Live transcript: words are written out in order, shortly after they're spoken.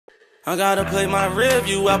I gotta play my rear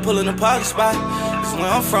view, I pull in the parking spot. Cause where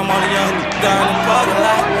I'm from, all the young down in the parking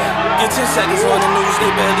lot. Get 10 seconds on the news, they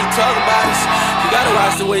barely talk about us. You gotta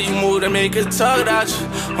watch the way you move, they make a target out you.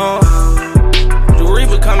 The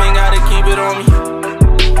reaper coming, gotta keep it on me.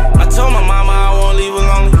 I told my mama I won't leave her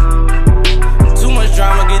lonely. Too much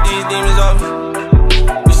drama, get these demons off me.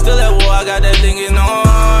 We still at war, I got that thing in on.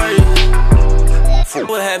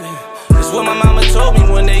 What happened? It's what my mama told me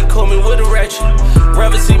when they called me with a ratchet.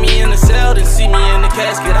 Rather see me in the cell than see me in the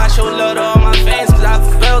casket. I show love to all my fans cause I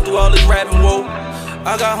fell through all this rapping, whoa.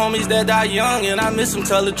 I got homies that die young and I miss them,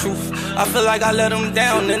 tell the truth. I feel like I let them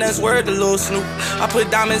down and that's word to Lil Snoop. I put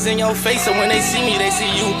diamonds in your face so when they see me, they see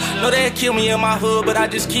you. Know they'll kill me in my hood but I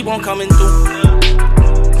just keep on coming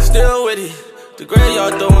through. Still with it. The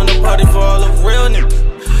graveyard throwing a party for all the real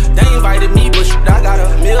niggas. They invited me but shit, I got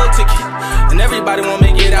a meal ticket. And everybody won't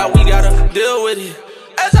make it out, we gotta deal with it.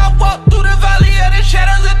 As I walk through the valley of the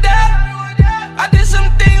shadows of death, I did some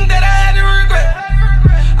things that I had to regret.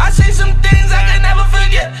 I say some things I can never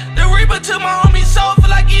forget. The reaper took my homie soul, feel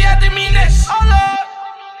like he after me next. Oh Lord,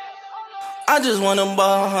 I just wanna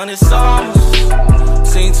ball 100 songs.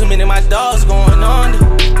 Seen too many of my dogs going under.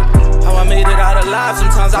 How I made it out alive,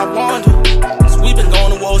 sometimes I wonder. Cause we been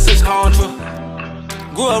going to war since Contra.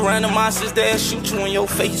 Grew up around the monsters that shoot you in your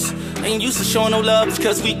face. Ain't used to showing no love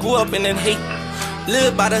because we grew up in that hate.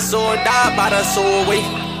 Live by the sword, die by the sword way.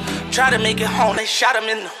 Try to make it home, they shot him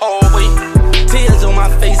in the hallway. Tears on my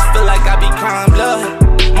face, feel like I be crying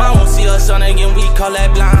blood. Mom won't see her son again, we call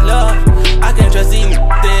that blind love. I can't trust these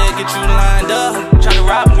there, get you lined up. Try to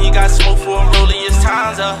rob me, got smoke for a rollie, it's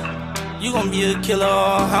time's up. You gon' be a killer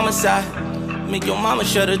or homicide. Make your mama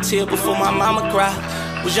shed a tear before my mama cry.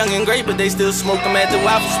 Was young and great, but they still smoked them at the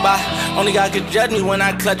waffle spot. Only God could judge me when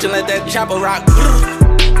I clutch and let that chopper rock.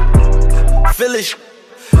 Feel it.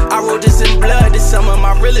 I wrote this in blood, this some of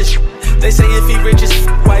my realest. They say if he rich as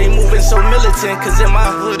why he moving so militant? Cause in my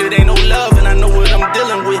hood it ain't no love and I know what I'm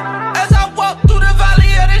dealing with. As I walk through the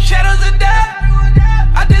valley of the shadows of death,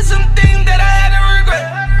 I did some things that I had to regret.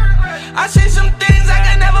 I say some things I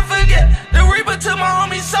can never forget. The reaper took my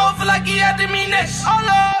homie soul, feel like he after me next. Oh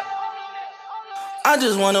Lord, I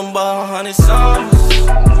just wanna ball 100 songs.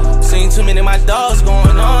 Seen too many of my dogs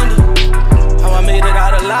going under. How I made it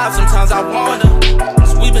out alive, sometimes I wonder.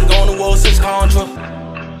 Cause we been going to war since Contra.